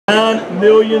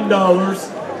million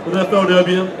with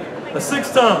FLW, a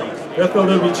 6-time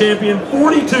FLW champion,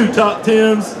 42 top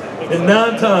 10s, and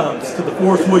 9 times to the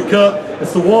Forest Wood Cup.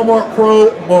 It's the Walmart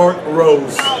Pro Mark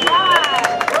Rose.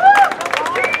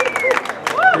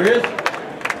 Chris?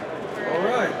 All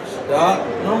right, stop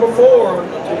number 4 on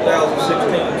the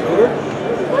 2016 tour.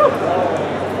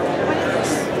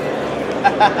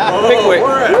 Pickwick.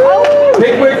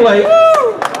 Pickwick Lake.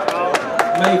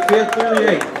 May 5th through the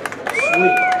 8th.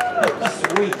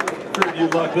 Sweet. Sweet. You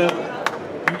like that?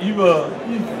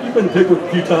 You've been to Pickwick a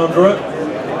few times, right?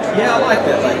 Yeah, I like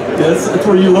that lake. Yeah, that's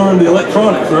where you learn the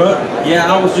electronics, right?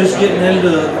 Yeah, I was just getting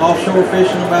into offshore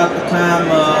fishing about the time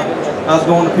I was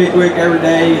going to Pickwick every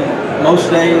day, and most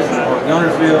days, or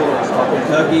Gunnersville, or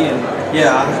Kentucky, and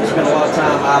yeah, I spent a lot of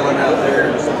time idling out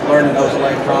there learning those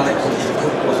electronics, and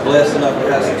was blessed enough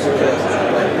to have some success.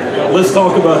 Let's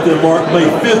talk about them, Mark. May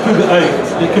 5th through the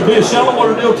 8th. It could be a shallow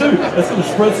water deal too. That's going to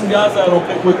spread some guys out on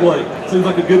Pickwick Lake. Seems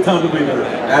like a good time to be there.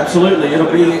 Absolutely.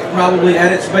 It'll be probably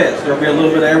at its best. There'll be a little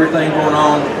bit of everything going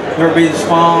on. There'll be the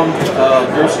spawn.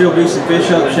 There'll still be some fish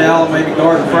up shallow, maybe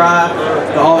garden fry.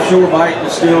 The offshore bite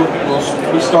will still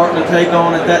be starting to take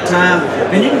on at that time.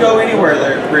 And you can go anywhere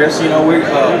there, Chris. You know,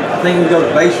 I think we can go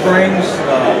to Bay Springs.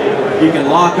 You can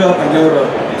lock up and go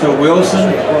to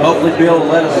Wilson. Hopefully Bill will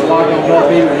let us lock them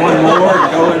up even one more and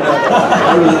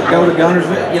go to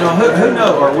Gunnersville. You know, who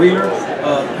knows? Or Wheeler.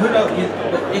 Who knows?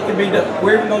 It could be.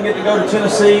 We're even going to get to go to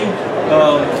Tennessee.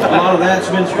 A lot of that's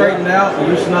been straightened out.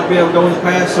 We used to not be able to go in the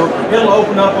past, so it'll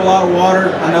open up a lot of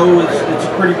water. I know it's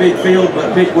a pretty big field,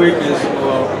 but Pickwick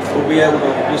will be able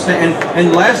to stand.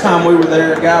 And last time we were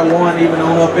there, a guy won even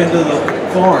on up into the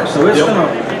Florence, so it's going to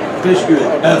fish good.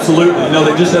 Absolutely. You know,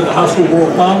 they just had the high school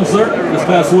world finals there this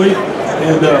past week,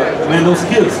 and man, those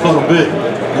kids caught them big.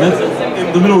 And that's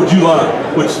in the middle of July,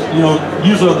 which, you know,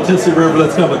 usually on the Tennessee River,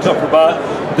 that's kind of a tougher bite.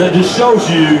 That just shows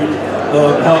you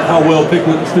how well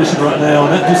Pickwick is fishing right now,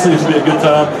 and that just seems to be a good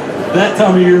time. That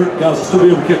time of year, guys will still be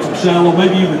able to catch them shallow,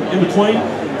 maybe even in between.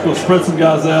 It's going to spread some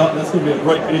guys out, and that's going to be a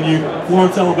great venue.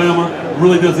 Florence, Alabama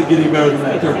really doesn't get any better than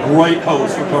that. They're a great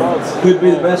host for tournaments. Could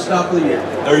be the best stop of the year.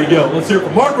 There you go. Let's hear it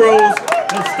from Mark Rose.